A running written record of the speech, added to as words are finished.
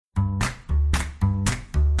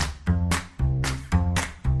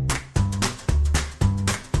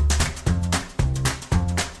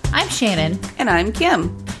Shannon. And I'm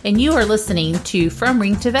Kim. And you are listening to From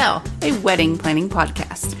Ring to Veil, a wedding planning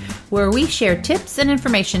podcast, where we share tips and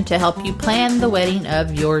information to help you plan the wedding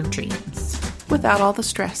of your dreams. Without all the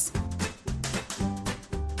stress.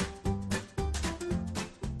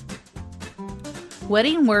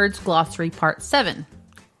 Wedding Words Glossary Part 7,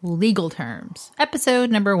 Legal Terms, episode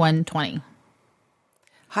number 120.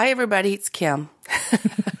 Hi, everybody. It's Kim.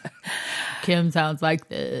 Kim sounds like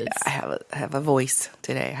this. I have a voice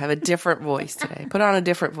today. I have a different voice today. Put on a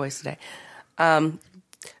different voice today.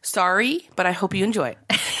 Sorry, but I hope you enjoy it.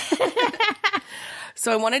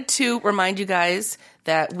 So I wanted to remind you guys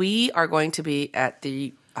that we are going to be at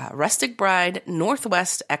the Rustic Bride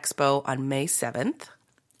Northwest Expo on May 7th.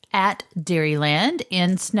 At Dairyland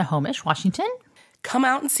in Snohomish, Washington. Come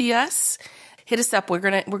out and see us. Hit us up. We're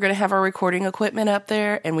gonna have our recording equipment up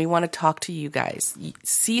there, and we want to talk to you guys.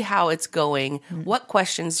 See how it's going, what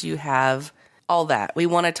questions you have, all that. We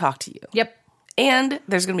want to talk to you. Yep. And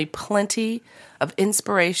there's going to be plenty of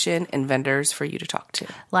inspiration and vendors for you to talk to.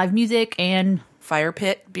 Live music and fire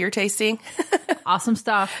pit, beer tasting. Awesome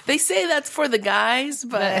stuff. They say that's for the guys,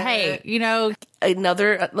 but hey, you know.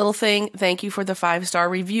 Another little thing, thank you for the 5-star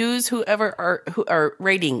reviews, who are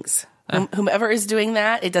ratings. Whomever is doing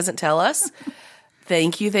that, it doesn't tell us.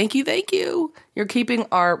 Thank you. You're keeping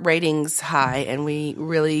our ratings high, and we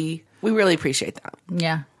really appreciate that.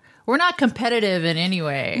 Yeah. We're not competitive in any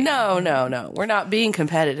way. No. We're not being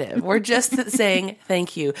competitive. We're just saying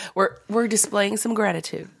thank you. We're displaying some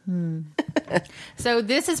gratitude. So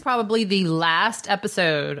this is probably the last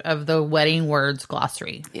episode of the Wedding Words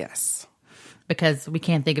Glossary. Yes. Because we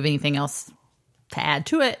can't think of anything else to add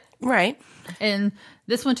to it. Right. And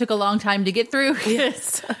this one took a long time to get through.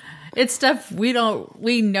 Yes. It's stuff we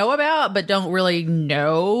know about, but don't really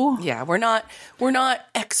know. Yeah, we're not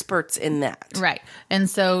experts in that. Right. And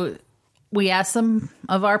so we asked some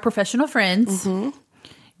of our professional friends. Mm-hmm.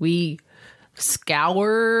 We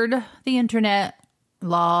scoured the internet,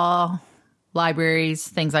 law, libraries,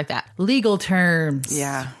 things like that. Legal terms.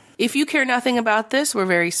 Yeah. If you care nothing about this, we're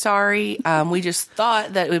very sorry. We just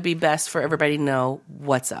thought that it would be best for everybody to know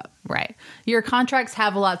what's up. Right. Your contracts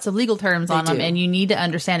have lots of legal terms on them, and you need to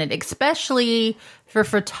understand it, especially for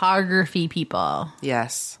photography people.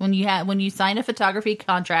 Yes. When you sign a photography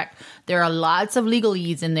contract, there are lots of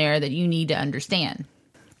legalese in there that you need to understand.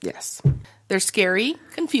 Yes. They're scary,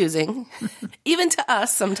 confusing, even to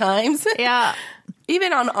us sometimes. Yeah.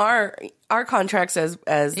 Even on our contracts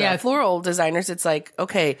as floral designers, it's like,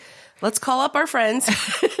 okay, let's call up our friends.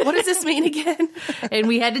 What does this mean again? And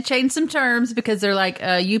we had to change some terms because they're like,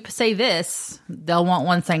 you say this, they'll want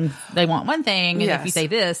one thing. They want one thing. And if you say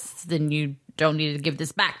this, then you don't need to give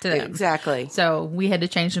this back to them. Exactly. So we had to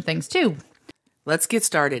change some things too. Let's get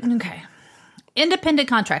started. Okay. Independent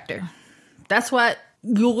contractor. That's what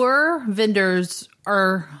your vendors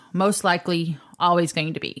are most likely always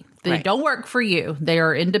going to be. They don't work for you. They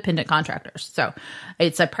are independent contractors. So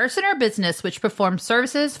it's a person or business which performs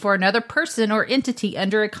services for another person or entity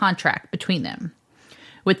under a contract between them,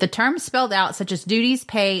 with the terms spelled out such as duties,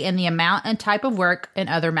 pay, and the amount and type of work and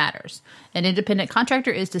other matters. An independent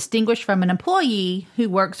contractor is distinguished from an employee who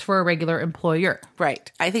works for a regular employer.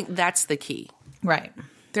 Right. I think that's the key. Right.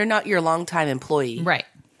 They're not your longtime employee. Right.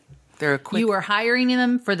 They're a quick... You are hiring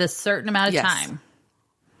them for this certain amount of time.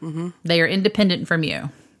 Mm-hmm. They are independent from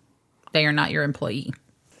you. They are not your employee.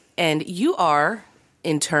 And you are,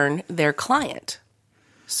 in turn, their client.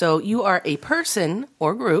 So you are a person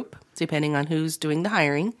or group, depending on who's doing the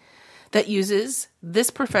hiring, that uses this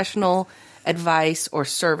professional advice or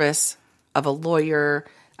service of a lawyer,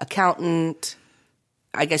 accountant,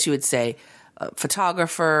 I guess you would say, a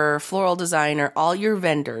photographer, floral designer, all your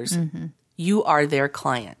vendors. Mm-hmm. You are their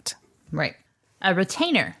client. Right. A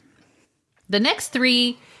retainer. The next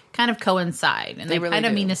three kind of coincide, and they really kind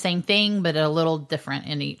of mean the same thing, but a little different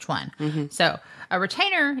in each one. Mm-hmm. So a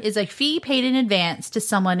retainer is a fee paid in advance to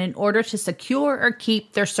someone in order to secure or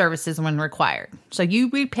keep their services when required. So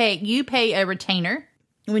you pay a retainer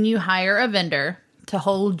when you hire a vendor to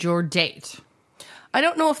hold your date. I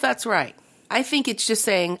don't know if that's right. I think it's just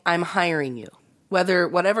saying I'm hiring you,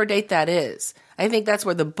 whatever date that is. I think that's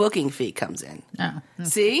where the booking fee comes in. Oh. Okay.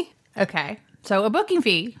 See? Okay. So a booking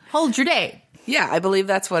fee holds your date. Yeah, I believe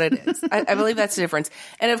that's what it is. I believe that's the difference.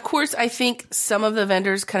 And of course, I think some of the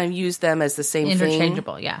vendors kind of use them as the same thing.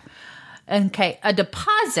 Interchangeable, yeah. Okay, a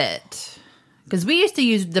deposit. Because we used to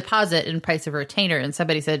use deposit in place of a retainer, and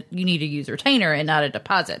somebody said you need to use a retainer and not a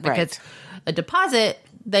deposit. Because a deposit,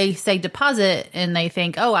 they say deposit, and they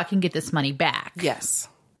think, oh, I can get this money back. Yes.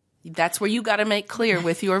 That's where you got to make clear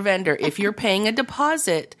with your vendor. If you're paying a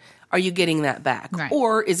deposit, are you getting that back? Right.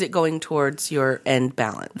 Or is it going towards your end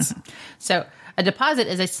balance? So a deposit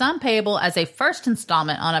is a sum payable as a first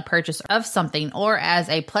installment on a purchase of something or as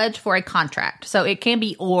a pledge for a contract. So it can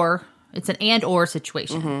be or. It's an and/or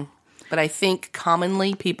situation. But I think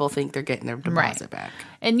commonly people think they're getting their deposit back.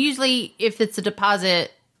 And usually if it's a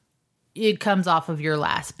deposit, it comes off of your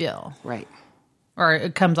last bill. Right. Or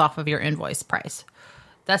it comes off of your invoice price.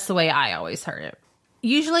 That's the way I always heard it.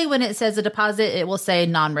 Usually when it says a deposit, it will say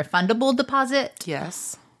non-refundable deposit.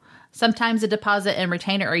 Yes. Sometimes a deposit and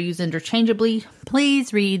retainer are used interchangeably.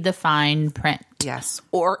 Please read the fine print. Yes.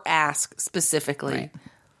 Or ask specifically. Right.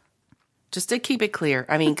 Just to keep it clear.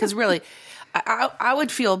 I mean, because really, I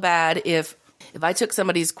would feel bad if I took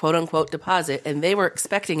somebody's quote-unquote deposit and they were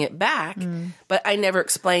expecting it back, but I never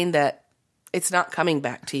explained that it's not coming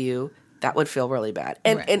back to you. That would feel really bad.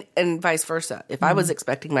 And vice versa. If I was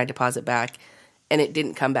expecting my deposit back and it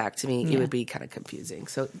didn't come back to me, it would be kind of confusing.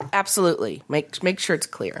 So absolutely, make sure it's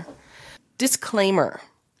clear. Disclaimer.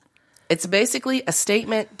 It's basically a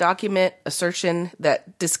statement, document, assertion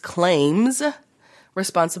that disclaims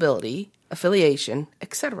responsibility, affiliation,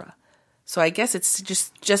 etc. So I guess it's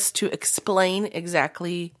just to explain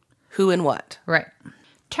exactly who and what. Right.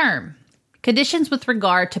 Term. Conditions with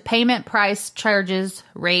regard to payment, price, charges,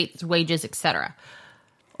 rates, wages, etc.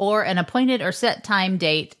 Or an appointed or set time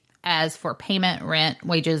date as for payment, rent,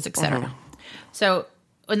 wages, etc. So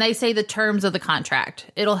when they say the terms of the contract,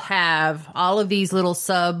 it'll have all of these little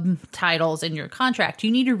subtitles in your contract.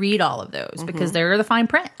 You need to read all of those because they're the fine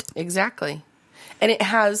print. Exactly. And it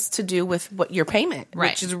has to do with what your payment,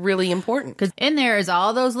 which is really important. Because in there is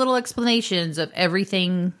all those little explanations of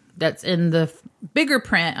everything that's in the bigger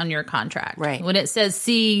print on your contract. Right. When it says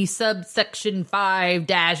C subsection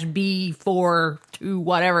 5-B4 to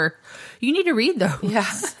whatever, you need to read those. Yeah.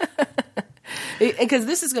 Because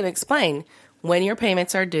this is going to explain when your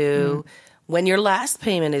payments are due, when your last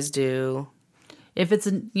payment is due. If it's,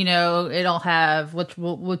 it'll have, which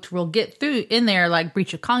we'll get through in there, like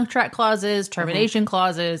breach of contract clauses, termination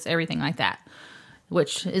clauses, everything like that.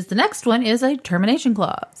 Which is the next one is a termination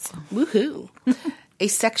clause. Woohoo. A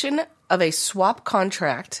section of a swap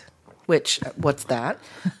contract, what's that?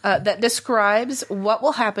 That describes what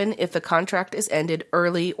will happen if the contract is ended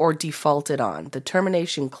early or defaulted on. The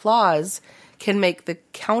termination clause can make the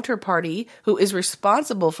counterparty who is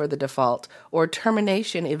responsible for the default or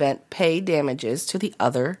termination event pay damages to the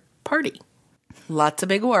other party. Lots of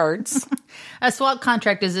big words. A swap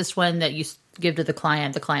contract is this one that you give to the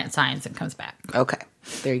client signs and comes back. Okay,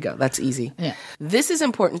 there you go. That's easy. Yeah. This is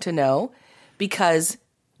important to know because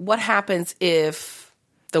what happens if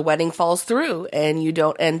the wedding falls through and you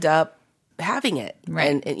don't end up having it?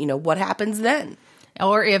 Right. And what happens then?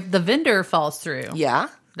 Or if the vendor falls through. Yeah.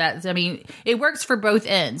 It works for both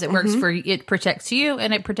ends. It works it protects you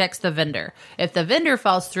and it protects the vendor. If the vendor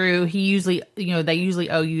falls through, they usually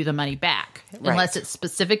owe you the money back. Right. Unless it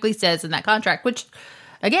specifically says in that contract, which,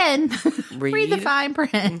 again, read the fine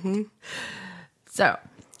print. So,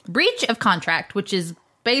 breach of contract, which is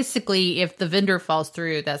basically if the vendor falls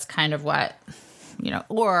through, that's kind of what,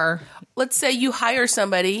 or. Let's say you hire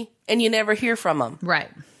somebody and you never hear from them. Right.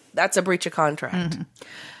 That's a breach of contract.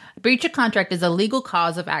 Breach of contract is a legal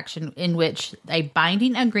cause of action in which a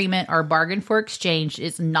binding agreement or bargain for exchange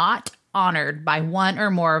is not honored by one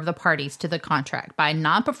or more of the parties to the contract by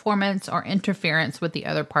non-performance or interference with the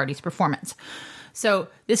other party's performance. So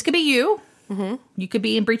this could be you. You could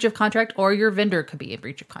be in breach of contract, or your vendor could be in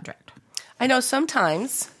breach of contract. I know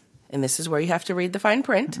sometimes, and this is where you have to read the fine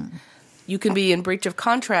print, you can be in breach of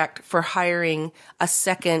contract for hiring a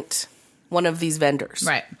second one of these vendors.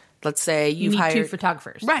 Right. Let's say You need hired 2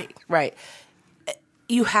 photographers. Right.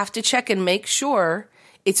 You have to check and make sure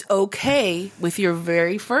it's okay with your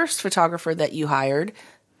very first photographer that you hired,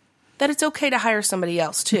 that it's okay to hire somebody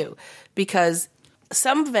else too. Because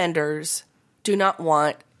some vendors do not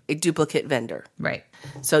want a duplicate vendor. Right.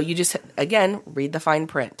 So you just, again, read the fine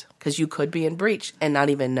print because you could be in breach and not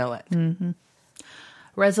even know it.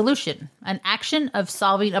 Resolution. An action of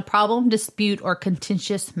solving a problem, dispute, or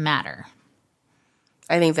contentious matter.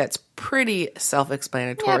 I think that's pretty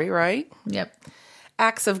self-explanatory, right? Yep.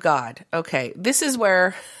 Acts of God. Okay, this is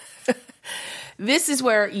where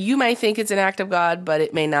you may think it's an act of God, but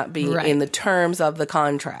it may not be in the terms of the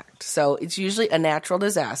contract. So it's usually a natural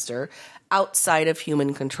disaster outside of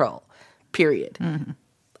human control, period.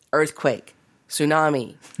 Earthquake,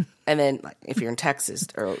 tsunami, and then like, if you're in Texas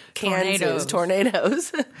or Kansas,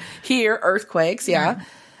 tornadoes. Here, earthquakes, yeah.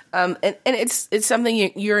 And it's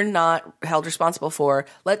something you're not held responsible for.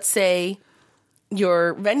 Let's say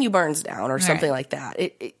your venue burns down or something like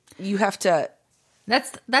that. You have to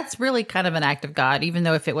That's really kind of an act of God, even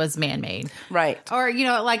though if it was man-made. Right. Or,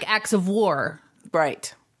 like acts of war.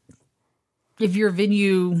 Right. If your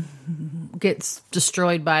venue gets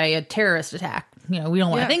destroyed by a terrorist attack, we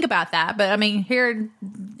don't want to think about that. But I mean, here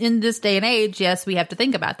in this day and age, yes, we have to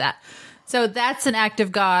think about that. So that's an act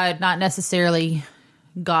of God, not necessarily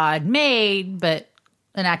God made, but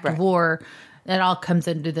an act of war. It all comes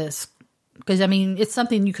into this. Because, I mean, it's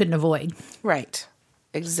something you couldn't avoid. Right.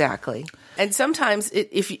 Exactly. And sometimes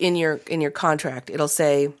if in your contract, it'll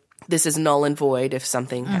say this is null and void if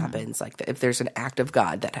something happens, like if there's an act of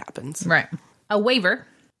God that happens. Right. A waiver,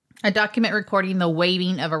 a document recording the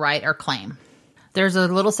waiving of a right or claim. There's a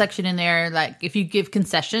little section in there, like if you give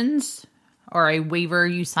concessions or a waiver,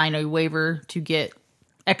 you sign a waiver to get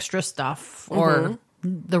extra stuff or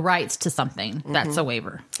the rights to something. That's a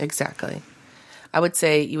waiver. Exactly. I would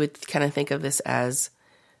say you would kind of think of this as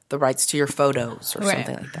the rights to your photos or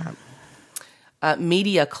something like that.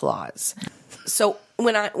 Media clause. So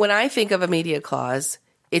when I think of a media clause,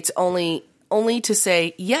 it's only to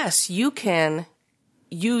say, yes, you can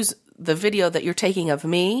use the video that you're taking of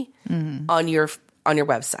me on your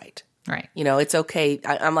website. Right. It's okay.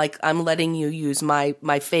 I'm letting you use my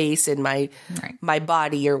face and my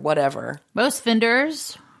body or whatever. Most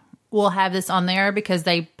vendors will have this on there because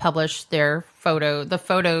they publish the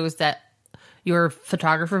photos that your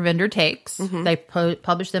photographer vendor takes. They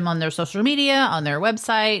publish them on their social media, on their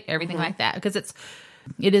website, everything like that. Because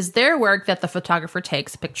it is their work that the photographer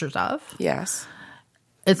takes pictures of. Yes.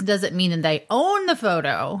 It doesn't mean that they own the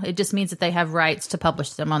photo. It just means that they have rights to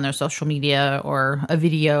publish them on their social media or a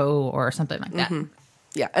video or something like that.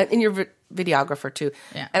 Yeah, and your videographer too.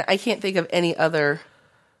 Yeah. And I can't think of any other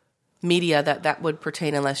media that would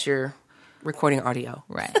pertain unless you're recording audio.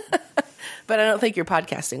 Right. But I don't think you're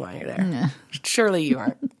podcasting while you're there. No. Surely you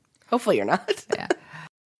aren't. Hopefully you're not. Yeah.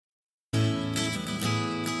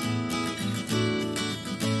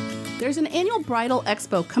 There's an annual bridal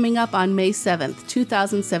expo coming up on May 7th,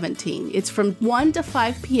 2017. It's from 1 to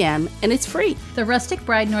 5 p.m. and it's free. The Rustic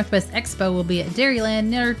Bride Northwest Expo will be at Dairyland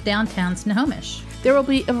near downtown Snohomish. There will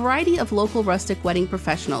be a variety of local rustic wedding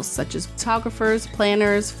professionals such as photographers,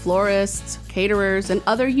 planners, florists, caterers, and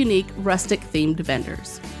other unique rustic-themed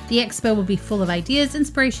vendors. The expo will be full of ideas,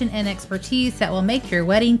 inspiration, and expertise that will make your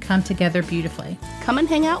wedding come together beautifully. Come and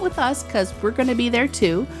hang out with us because we're going to be there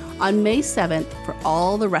too on May 7th for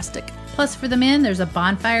all the rustic. Plus, for the men, there's a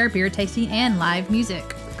bonfire, beer tasting, and live music.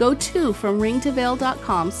 Go to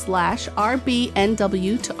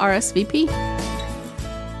fromringtoveil.com/RBNW to RSVP.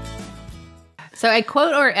 So a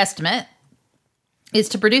quote or estimate is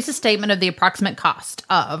to produce a statement of the approximate cost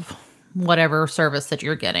of whatever service that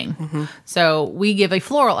you're getting. So we give a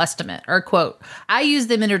floral estimate or quote. I use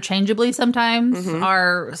them interchangeably sometimes.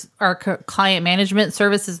 Our client management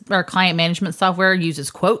services, our client management software uses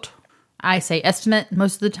quote. I say estimate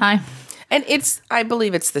most of the time. And I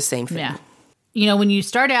believe it's the same thing. Yeah. When you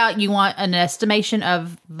start out, you want an estimation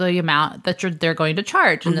of the amount that they're going to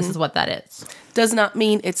charge, and this is what that is. Does not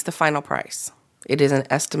mean it's the final price. It is an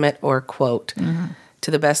estimate or quote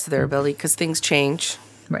to the best of their ability because things change.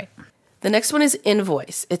 Right. The next one is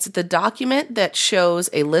invoice. It's the document that shows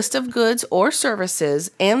a list of goods or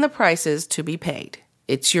services and the prices to be paid.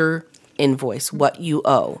 It's your invoice, what you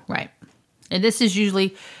owe. Right. And this is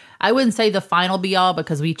usually, I wouldn't say the final be all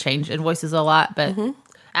because we change invoices a lot, but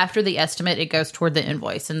after the estimate, it goes toward the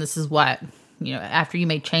invoice. And this is what, after you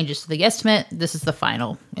make changes to the estimate, this is the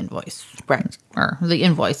final invoice. Right. Or the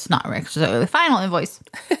invoice, not right. So the final invoice.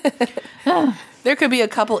 There could be a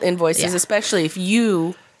couple invoices, especially if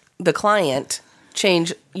you, the client,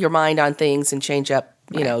 change your mind on things and change up,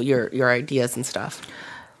 your ideas and stuff.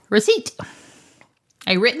 Receipt.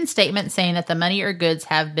 A written statement saying that the money or goods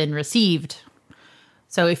have been received.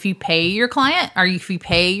 So if you pay your client or if you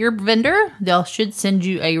pay your vendor, they should send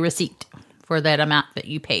you a receipt for that amount that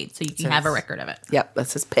you paid, so you can have a record of it. Yep, that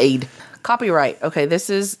says paid. Copyright. Okay, this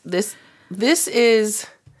is a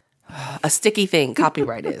sticky thing.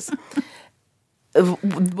 Copyright is.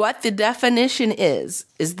 What the definition is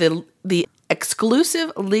the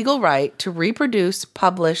exclusive legal right to reproduce,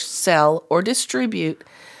 publish, sell, or distribute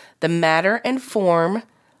the matter and form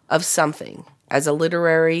of something as a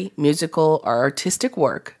literary, musical, or artistic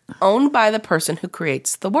work owned by the person who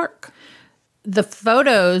creates the work. The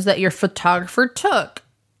photos that your photographer took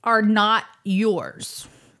are not yours,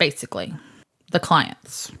 basically, the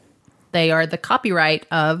client's. They are the copyright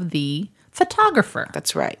of the photographer.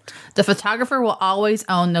 That's right. The photographer will always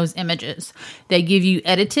own those images. They give you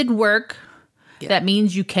edited work. Yeah. That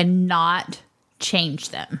means you cannot change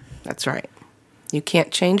them. That's right. You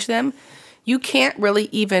can't change them. You can't really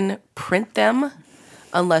even print them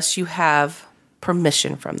unless you have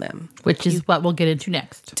permission from them. Which is what we'll get into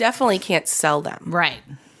next. Definitely can't sell them. Right.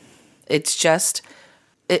 It's just,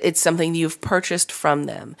 it's something you've purchased from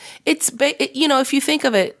them. If you think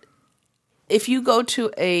of it, if you go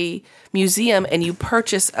to a museum and you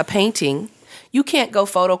purchase a painting, you can't go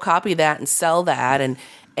photocopy that and sell that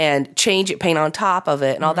and change it, paint on top of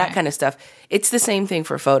it and all that kind of stuff. It's the same thing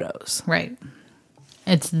for photos. Right.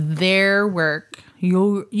 It's their work.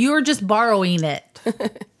 You're just borrowing it.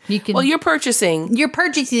 You're purchasing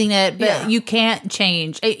it, but you can't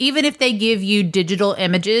change. Even if they give you digital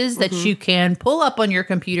images that you can pull up on your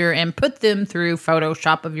computer and put them through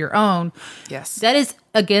Photoshop of your own. Yes. That is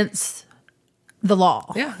against the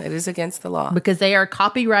law. Yeah, it is against the law. Because they are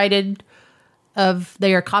copyrighted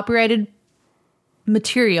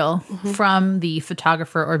material from the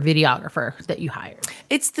photographer or videographer that you hired.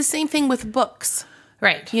 It's the same thing with books.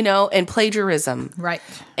 Right. And plagiarism. Right.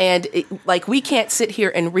 And we can't sit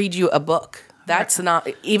here and read you a book. That's not,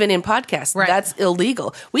 even in podcasts, that's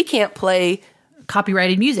illegal. We can't play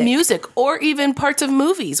copyrighted music or even parts of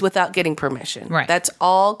movies without getting permission. Right. That's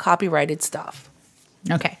all copyrighted stuff.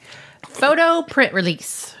 Okay. Photo print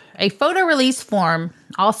release. A photo release form,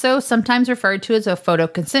 also sometimes referred to as a photo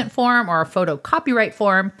consent form or a photo copyright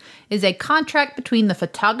form, is a contract between the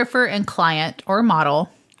photographer and client or model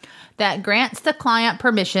that grants the client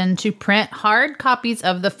permission to print hard copies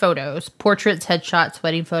of the photos, portraits, headshots,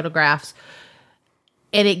 wedding photographs,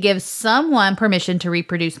 and it gives someone permission to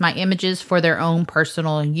reproduce my images for their own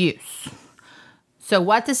personal use. So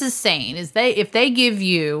what this is saying is if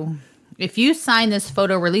you sign this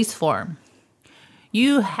photo release form,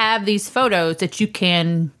 you have these photos that you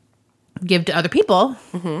can give to other people,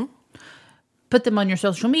 put them on your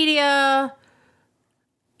social media,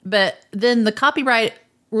 but then the copyright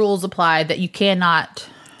rules apply that you cannot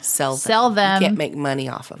sell them. You can't make money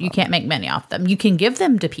off of them. You can't make money off them. You can give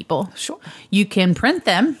them to people. Sure. You can print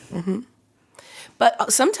them.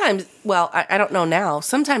 But sometimes, I don't know now,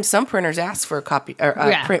 sometimes some printers ask for a copy or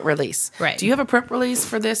print release. Right. Do you have a print release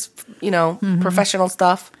for this, professional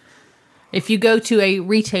stuff? If you go to a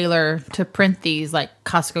retailer to print these, like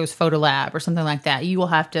Costco's Photo Lab or something like that,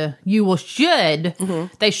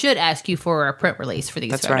 they should ask you for a print release for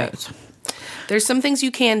these photos. Right. There's some things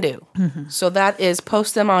you can do. So that is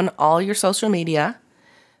post them on all your social media,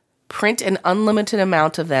 print an unlimited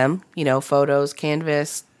amount of them, photos,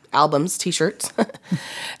 canvas, albums, t-shirts,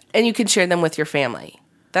 and you can share them with your family.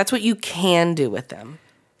 That's what you can do with them.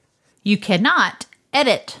 You cannot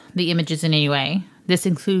edit the images in any way. This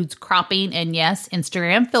includes cropping and, yes,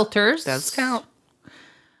 Instagram filters. Does count.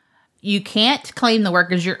 You can't claim the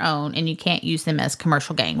work as your own, and you can't use them as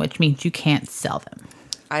commercial gain, which means you can't sell them.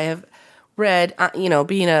 I have read,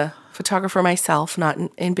 being a photographer myself, not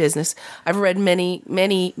in business, I've read many,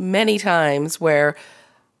 many, many times where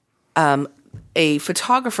a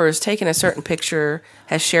photographer has taken a certain picture,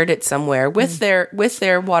 has shared it somewhere with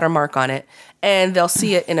their watermark on it, and they'll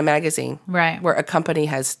see it in a magazine, right, where a company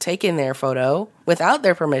has taken their photo without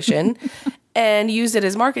their permission and used it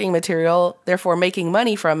as marketing material, therefore making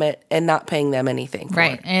money from it and not paying them anything for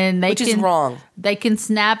it. And which is wrong. They can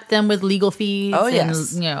snap them with legal fees. Oh,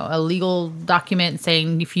 yes. And, a legal document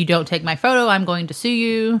saying, if you don't take my photo, I'm going to sue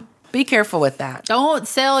you. Be careful with that. Don't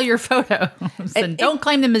sell your photos and don't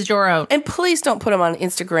claim them as your own. And please don't put them on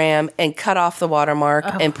Instagram and cut off the watermark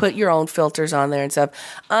and put your own filters on there and stuff.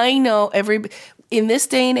 I know in this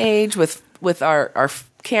day and age with our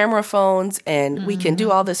camera phones and we can do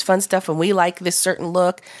all this fun stuff and we like this certain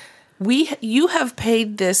look. You have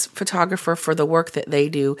paid this photographer for the work that they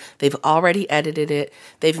do. They've already edited it.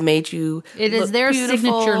 They've made you It is their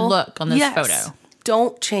beautiful signature look on this photo.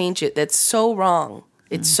 Don't change it. That's so wrong.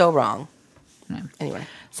 It's so wrong. Yeah. Anyway.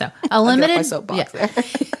 So a limited my soapbox there.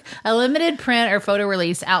 A limited print or photo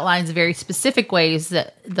release outlines very specific ways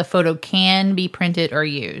that the photo can be printed or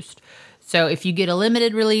used. So if you get a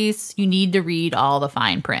limited release, you need to read all the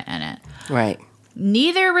fine print in it. Right.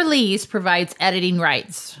 Neither release provides editing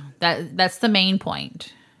rights. That's the main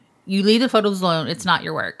point. You leave the photos alone. It's not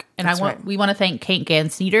your work. And we want to thank Kate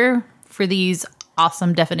Gansneder for these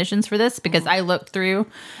awesome definitions for this, because I looked through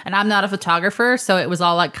and I'm not a photographer, so it was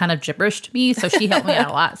all like kind of gibberish to me. So she helped me out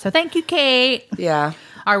a lot. So thank you, Kate. Yeah.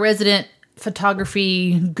 Our resident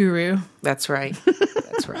photography guru. That's right.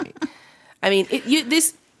 That's right. I mean,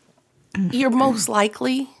 you're most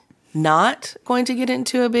likely not going to get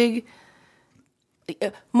into a big.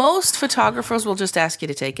 Most photographers will just ask you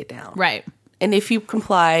to take it down. Right. And if you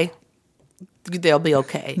comply, they'll be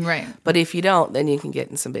okay. Right. But if you don't, then you can get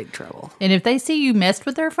in some big trouble. And if they see you messed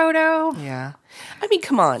with their photo, Yeah. I mean,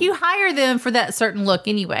 come on. you hire them for that certain look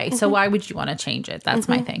anyway. So why would you want to change it? That's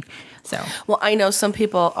my thing. So, Well, I know some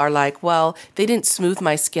people are like, well, they didn't smooth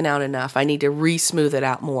my skin out enough. I need to re-smooth it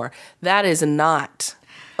out more. That is not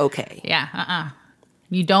okay. yeah,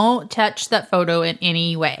 You don't touch that photo in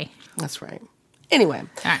any way. That's right. Anyway,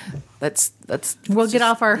 All right. let's We'll get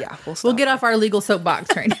off our we'll get off our legal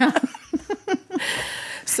soapbox right now.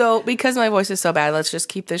 So, because my voice is so bad, let's just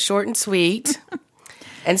keep this short and sweet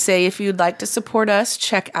and say if you'd like to support us,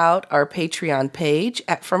 check out our Patreon page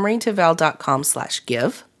at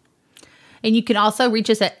fromraintoval.com/give. And you can also reach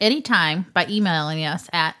us at any time by emailing us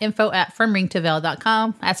at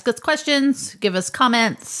info@fromringtovel.com. Ask us questions, give us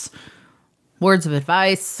comments, words of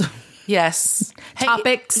advice. Yes.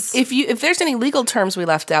 Topics. Hey, if there's any legal terms we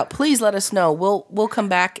left out, please let us know. We'll come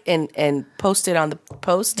back and post it on the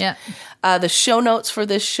post. Yeah. The show notes for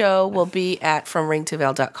this show will be at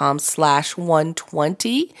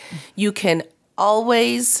fromringtovel.com/120. You can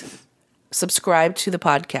always subscribe to the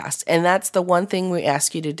podcast. And that's the one thing we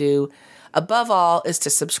ask you to do above all is to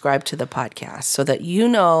subscribe to the podcast so that you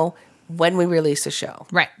know when we release a show.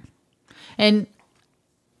 Right. And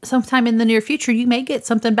sometime in the near future, you may get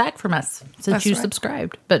something back from us since That's you right.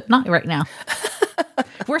 subscribed, but not right now.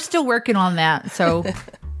 We're still working on that. So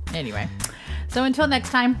anyway, so until next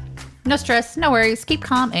time, no stress, no worries, keep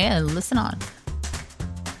calm and listen on.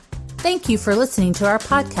 Thank you for listening to our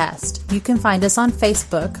podcast. You can find us on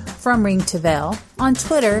Facebook, From Ring to Veil, on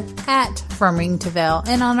Twitter, @From Ring to Veil,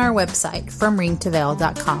 and on our website,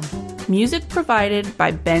 FromRingToVeil.com. Music provided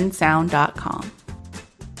by bensound.com.